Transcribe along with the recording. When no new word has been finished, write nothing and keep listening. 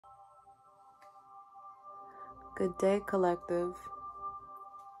Good day, collective.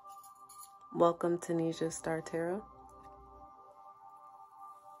 Welcome to Nesia Star Tarot.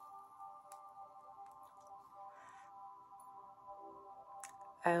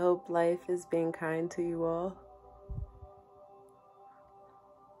 I hope life is being kind to you all.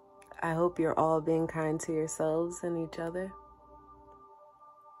 I hope you're all being kind to yourselves and each other.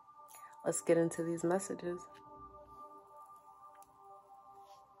 Let's get into these messages.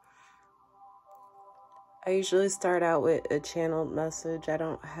 I usually start out with a channeled message. I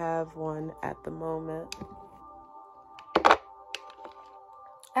don't have one at the moment.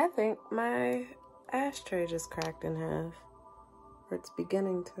 I think my ashtray just cracked in half. Or it's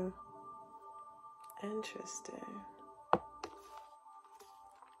beginning to. Interesting.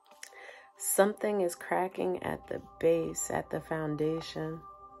 Something is cracking at the base, at the foundation.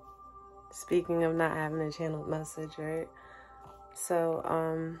 Speaking of not having a channeled message, right?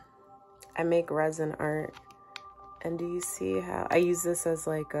 So, I make resin art, and do you see how I use this as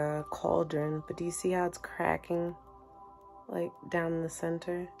like a cauldron, but do you see how it's cracking like down the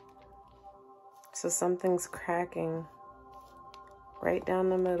center? So something's cracking right down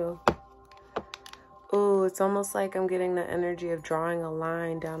the middle. Ooh, it's almost like I'm getting the energy of drawing a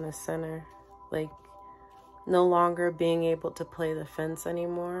line down the center, like no longer being able to play the fence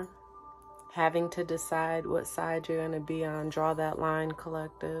anymore, having to decide what side you're going to be on. Draw that line,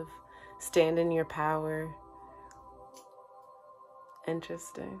 collective. Stand in your power.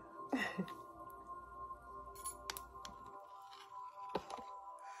 Interesting.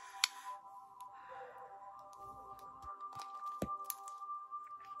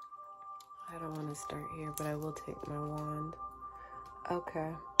 I don't want to start here, but I will take my wand.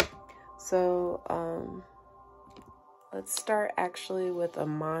 Okay. So, let's start actually with a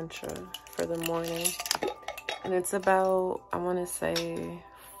mantra for the morning. And it's about, I want to say,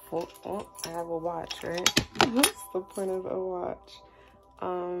 oh, I have a watch, right? What's the point of a watch?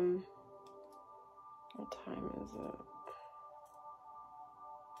 What time is it?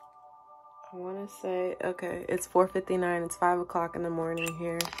 I want to say, okay, it's 4:59. It's 5 o'clock in the morning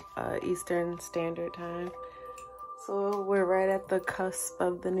here, Eastern Standard Time. So we're right at the cusp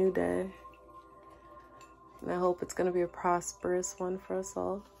of the new day. And I hope it's going to be a prosperous one for us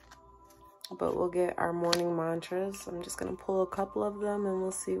all. But we'll get our morning mantras. I'm just going to pull a couple of them and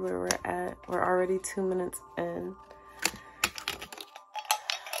we'll see where we're at. We're already 2 minutes in.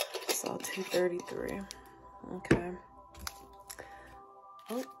 So 2:33. Okay.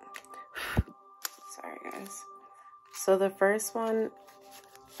 Oh. Sorry, guys. So the first one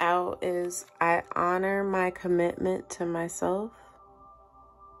out is, I honor my commitment to myself.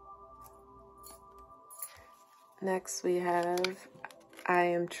 Next we have, I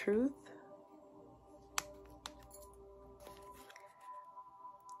am truth.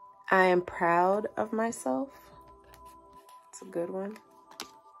 I am proud of myself. It's a good one.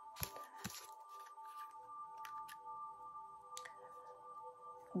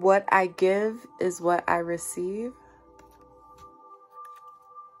 What I give is what I receive.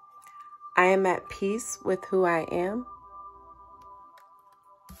 I am at peace with who I am.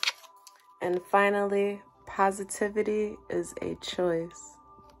 And finally, positivity is a choice.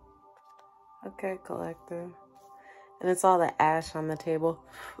 Okay, collective. And it's all the ash on the table.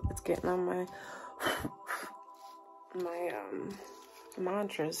 It's getting on my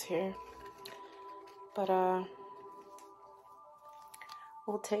mantras here. But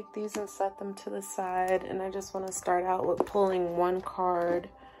we'll take these and set them to the side. And I just want to start out with pulling one card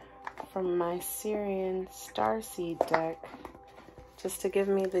from my Syrian Starseed deck, just to give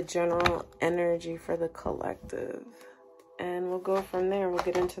me the general energy for the collective. And we'll go from there. We'll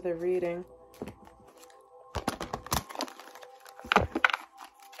get into the reading.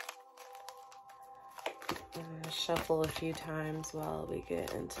 Shuffle a few times while we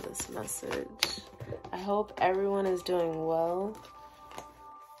get into this message. I hope everyone is doing well.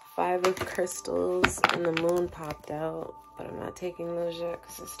 5 of crystals and the moon popped out, but I'm not taking those yet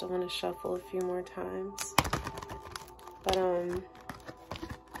because I still want to shuffle a few more times. But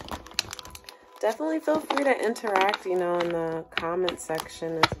definitely feel free to interact, you know, in the comment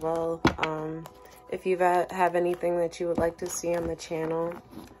section as well. If you have anything that you would like to see on the channel,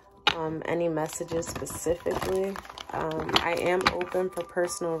 any messages specifically. I am open for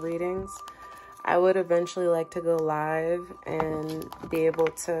personal readings. I would eventually like to go live and be able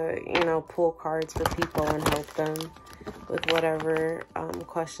to, you know, pull cards for people and help them with whatever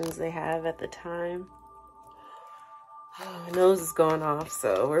questions they have at the time. My nose is going off,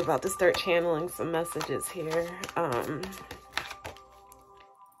 so we're about to start channeling some messages here.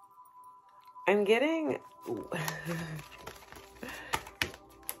 I'm getting...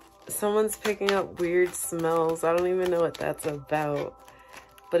 Someone's picking up weird smells. I don't even know what that's about.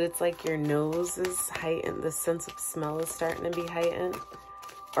 But it's like your nose is heightened. The sense of smell is starting to be heightened.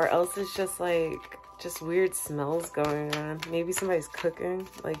 Or else it's just like, just weird smells going on. Maybe somebody's cooking,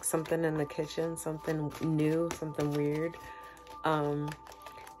 like something in the kitchen, something new, something weird.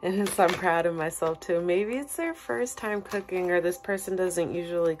 And so I'm proud of myself too. Maybe it's their first time cooking, or this person doesn't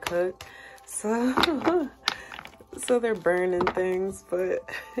usually cook. So, so they're burning things, but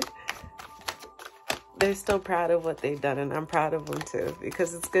they're still proud of what they've done, and I'm proud of them too,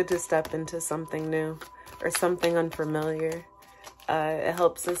 because it's good to step into something new or something unfamiliar. It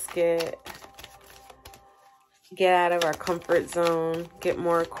helps us get out of our comfort zone, get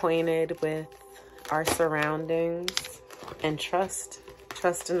more acquainted with our surroundings, and trust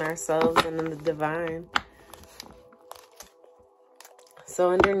in ourselves and in the divine.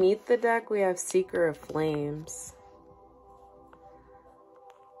 So underneath the deck, we have Seeker of Flames.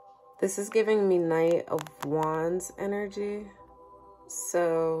 This is giving me Knight of Wands energy.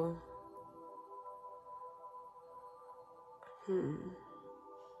 So,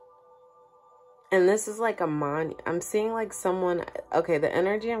 and this is like I'm seeing like someone, okay, the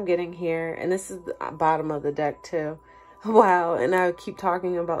energy I'm getting here, and this is the bottom of the deck too. Wow, and I keep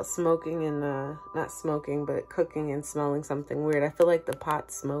talking about smoking and, not smoking, but cooking and smelling something weird. I feel like the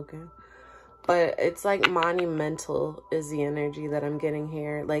pot's smoking. But it's like monumental is the energy that I'm getting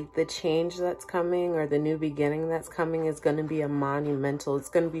here. Like the change that's coming, or the new beginning that's coming, is going to be a monumental. It's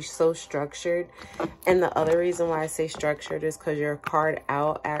going to be so structured. And the other reason why I say structured is because your card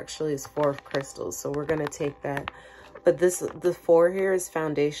out actually is 4 of Crystals. So we're going to take that. But the 4 here is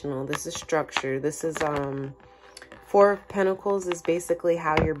foundational. This is structure. This is, 4 of Pentacles is basically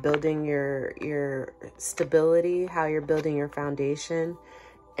how you're building your stability, how you're building your foundation,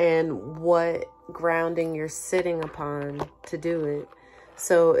 and what grounding you're sitting upon to do it.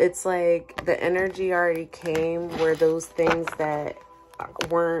 So it's like the energy already came where those things that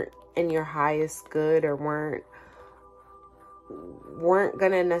weren't in your highest good, or weren't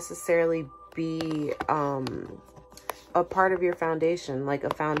gonna necessarily be a part of your foundation, like a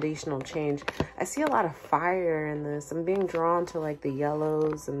foundational change. I see a lot of fire in this. I'm being drawn to like the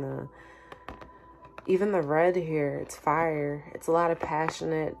yellows and even the red here. It's fire. It's a lot of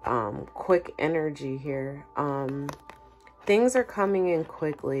passionate, quick energy here. Things are coming in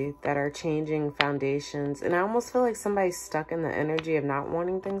quickly that are changing foundations. And I almost feel like somebody's stuck in the energy of not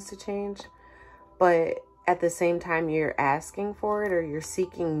wanting things to change. But at the same time, you're asking for it, or you're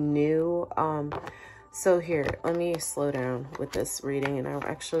seeking new, so here, let me slow down with this reading, and I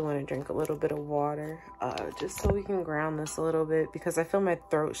actually want to drink a little bit of water, just so we can ground this a little bit, because I feel my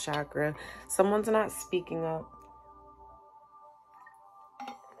throat chakra. Someone's not speaking up.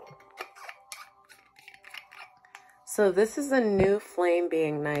 So this is a new flame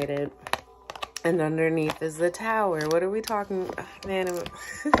being ignited, and underneath is the Tower. What are we talking, man,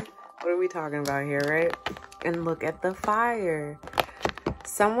 what are we talking about here, right? And look at the fire.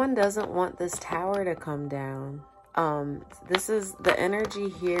 Someone doesn't want this tower to come down. This is the energy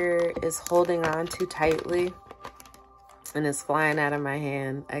here is holding on too tightly, and it's flying out of my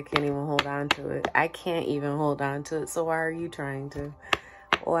hand. I can't even hold on to it. I can't even hold on to it. So why are you trying to?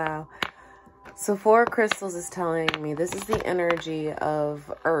 Wow. So 4 crystals is telling me this is the energy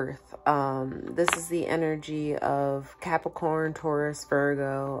of Earth. This is the energy of Capricorn, Taurus,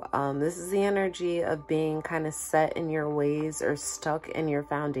 Virgo. This is the energy of being kind of set in your ways or stuck in your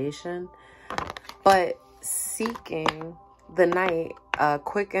foundation. But seeking the Knight,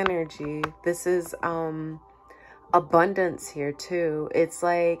 quick energy. This is abundance here too. It's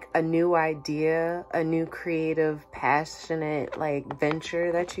like a new idea, a new creative, passionate like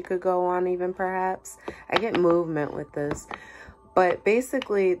venture that you could go on, even perhaps. I get movement with this. But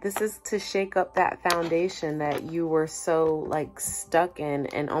basically, this is to shake up that foundation that you were so like stuck in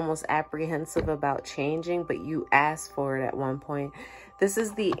and almost apprehensive about changing, but you asked for it at one point. This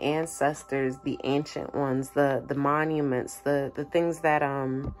is the ancestors, the ancient ones, the monuments, the things that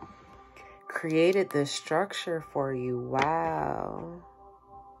created this structure for you. Wow.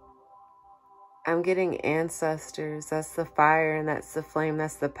 I'm getting ancestors. That's the fire, and that's the flame,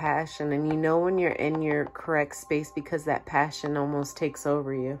 that's the passion. And you know when you're in your correct space, because that passion almost takes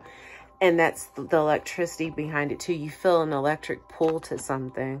over you. And that's the electricity behind it too. You feel an electric pull to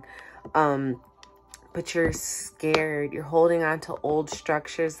something. But you're scared. You're holding on to old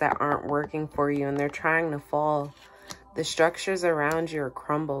structures that aren't working for you, and they're trying to fall. The structures around you are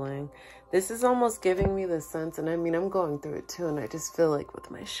crumbling. This is almost giving me the sense, and I mean, I'm going through it too, and I just feel like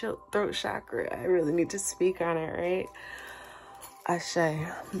with my throat chakra, I really need to speak on it, right? Ashe.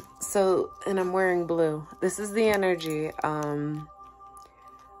 So, and I'm wearing blue. This is the energy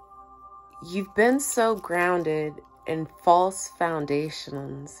you've been so grounded in false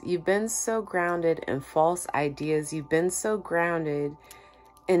foundations. You've been so grounded in false ideas. You've been so grounded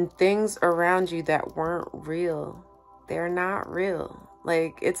in things around you that weren't real. They're not real.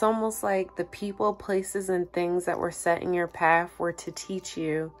 Like, it's almost like the people, places, and things that were set in your path were to teach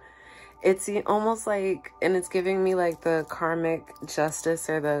you. It's almost like, and it's giving me like the karmic justice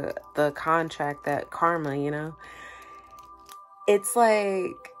or the contract, that karma, you know? It's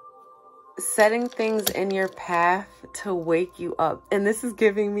like setting things in your path to wake you up. And this is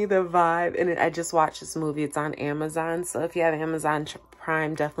giving me the vibe. And I just watched this movie. It's on Amazon. So if you have Amazon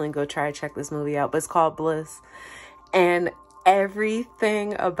Prime, definitely go try to check this movie out. But it's called Bliss. And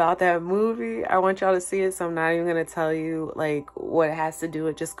everything about that movie, I want y'all to see it. So I'm not even going to tell you like what it has to do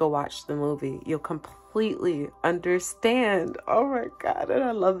with. Just go watch the movie. You'll completely understand. Oh my God. And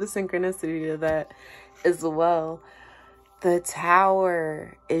I love the synchronicity of that as well. The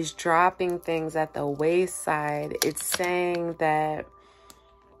tower is dropping things at the wayside. It's saying that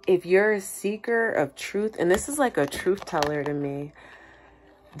if you're a seeker of truth, and this is like a truth teller to me,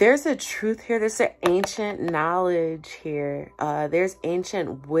 there's a truth here. There's an ancient knowledge here. There's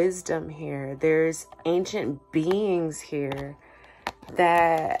ancient wisdom here. There's ancient beings here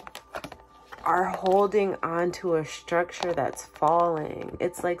that are holding on to a structure that's falling.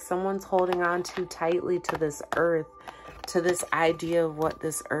 It's like someone's holding on too tightly to this earth, to this idea of what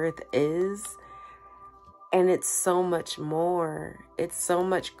this earth is. And it's so much more. It's so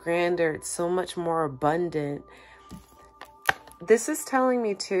much grander. It's so much more abundant. This is telling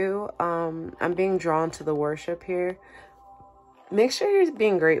me too, I'm being drawn to the worship here. Make sure you're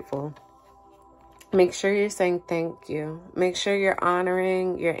being grateful. Make sure you're saying thank you. Make sure you're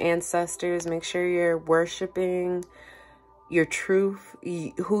honoring your ancestors. Make sure you're worshiping your truth,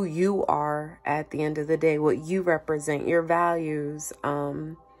 who you are at the end of the day, what you represent, your values.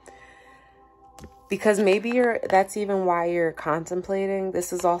 Because maybe that's even why you're contemplating.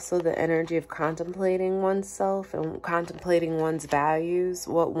 This is also the energy of contemplating oneself and contemplating one's values,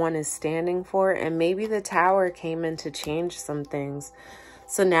 what one is standing for. And maybe the tower came in to change some things.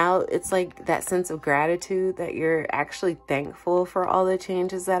 So now it's like that sense of gratitude that you're actually thankful for all the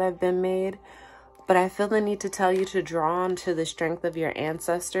changes that have been made. But I feel the need to tell you to draw on to the strength of your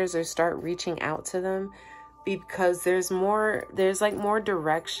ancestors or start reaching out to them, because there's like more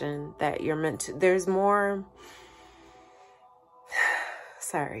direction that you're meant to, there's more,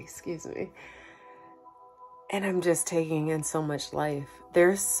 sorry, excuse me. And I'm just taking in so much life.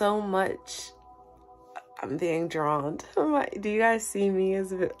 There's so much, I'm being drawn to do you guys see me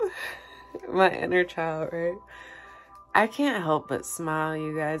as my inner child, right? I can't help but smile,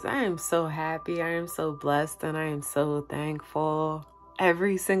 you guys. I am so happy. I am so blessed, and I am so thankful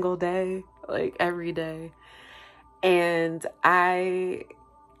every single day, like every day. And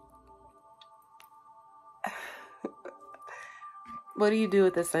what do you do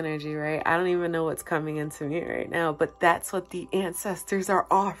with this energy, right? I don't even know what's coming into me right now, but that's what the ancestors are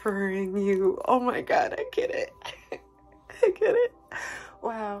offering you. Oh my God, I get it. I get it.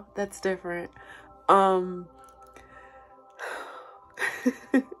 Wow, that's different.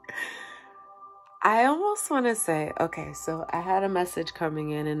 I almost want to say, okay, so I had a message coming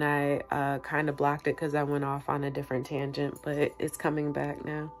in and I kind of blocked it because I went off on a different tangent, but it's coming back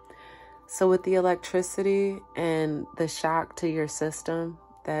now. So with the electricity and the shock to your system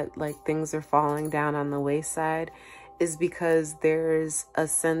that like things are falling down on the wayside is because there's a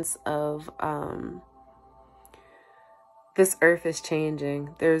sense of this earth is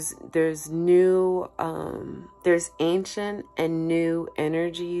changing. There's new, there's ancient and new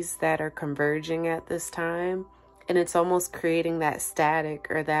energies that are converging at this time. And it's almost creating that static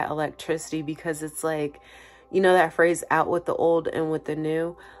or that electricity, because it's like, you know, that phrase, out with the old and with the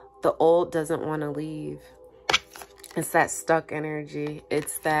new. The old doesn't want to leave. It's that stuck energy.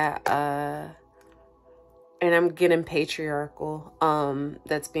 It's that, and I'm getting patriarchal,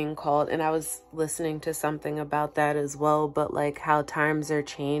 that's being called. And I was listening to something about that as well, but like how times are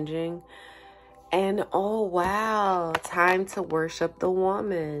changing. And oh, wow, time to worship the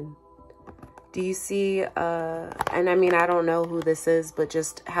woman. Do you see, and I mean, I don't know who this is, but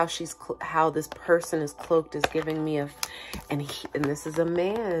just how how this person is cloaked is giving me and this is a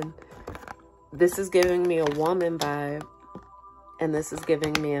man. This is giving me a woman vibe. And this is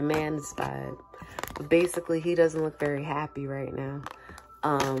giving me a man's vibe. But basically, he doesn't look very happy right now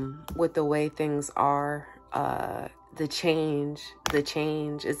with the way things are. The change.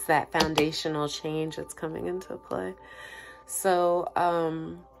 It's that foundational change that's coming into play. So,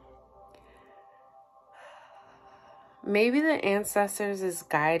 maybe the ancestors is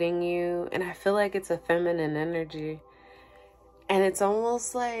guiding you. And I feel like it's a feminine energy. And it's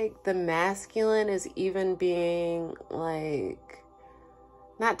almost like the masculine is even being like,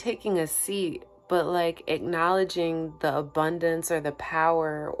 not taking a seat, but like acknowledging the abundance or the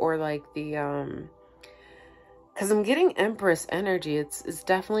power, or like the, because I'm getting Empress energy. It's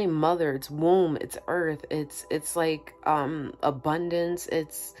definitely mother, it's womb, it's earth, it's like abundance,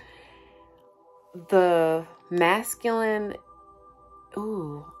 it's the masculine.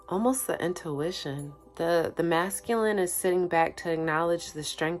 Ooh, almost the intuition. The masculine is sitting back to acknowledge the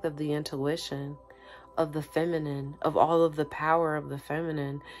strength of the intuition, of the feminine, of all of the power of the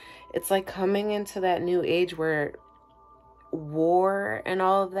feminine. It's like coming into that new age where war and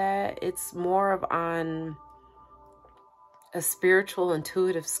all of that, it's more of on a spiritual,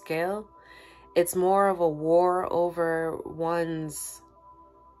 intuitive scale. It's more of a war over one's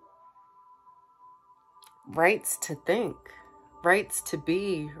rights to think, rights to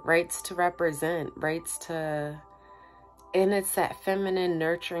be, rights to represent, rights to... And it's that feminine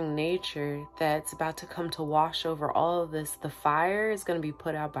nurturing nature that's about to come to wash over all of this. The fire is going to be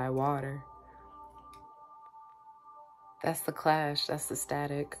put out by water. That's the clash. That's the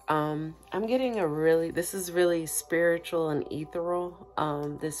static. I'm getting a really... This is really spiritual and ethereal,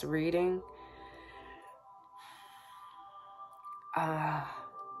 this reading. But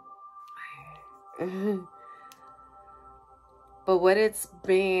what it's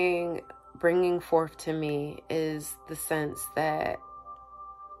bringing forth to me is the sense that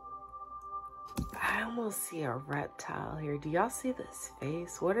I almost see a reptile here. Do y'all see this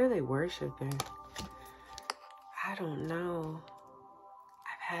face? What are they worshiping? I don't know.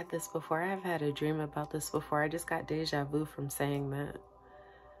 I've had this before. I've had a dream about this before. I just got deja vu from saying that.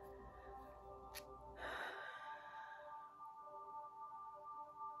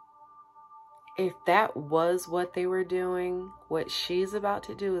 If that was what they were doing, what she's about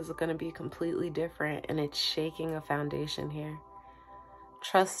to do is going to be completely different, and it's shaking a foundation here.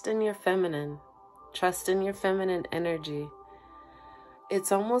 Trust in your feminine. Trust in your feminine energy.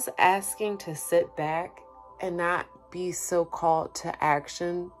 It's almost asking to sit back and not be so called to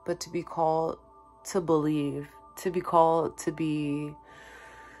action, but to be called to believe, to be called to be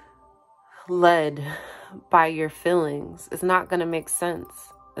led by your feelings. It's not going to make sense.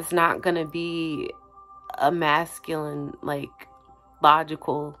 It's not going to be a masculine, like,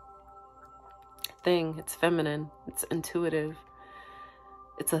 logical thing. It's feminine. It's intuitive.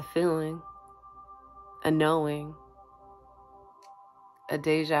 It's a feeling, a knowing, a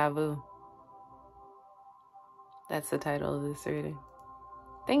deja vu. That's the title of this reading.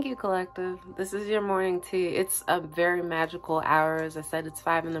 Thank you, collective. This is your morning tea. It's a very magical hour. As I said, it's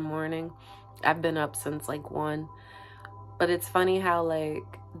 5 in the morning. I've been up since like 1. But it's funny how, like,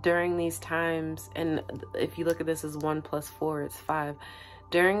 during these times, and if you look at this as 1 + 4, it's 5.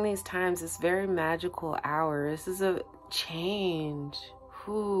 During these times, it's very magical hour. This is a change.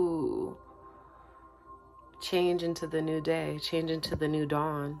 Whoo. Change into the new day. Change into the new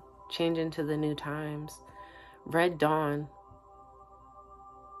dawn. Change into the new times. Red dawn.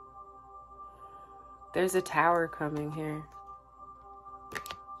 There's a tower coming here.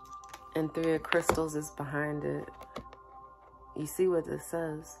 And 3 of crystals is behind it. You see what this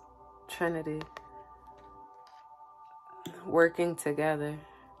says? Trinity. Working together.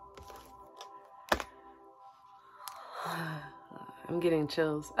 I'm getting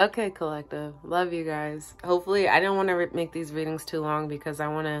chills. Okay, collective. Love you guys. Hopefully, I don't want to make these readings too long because I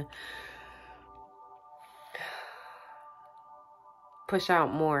want to push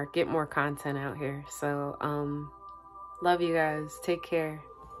out more, get more content out here. So, love you guys. Take care.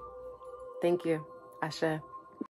 Thank you. Ashe.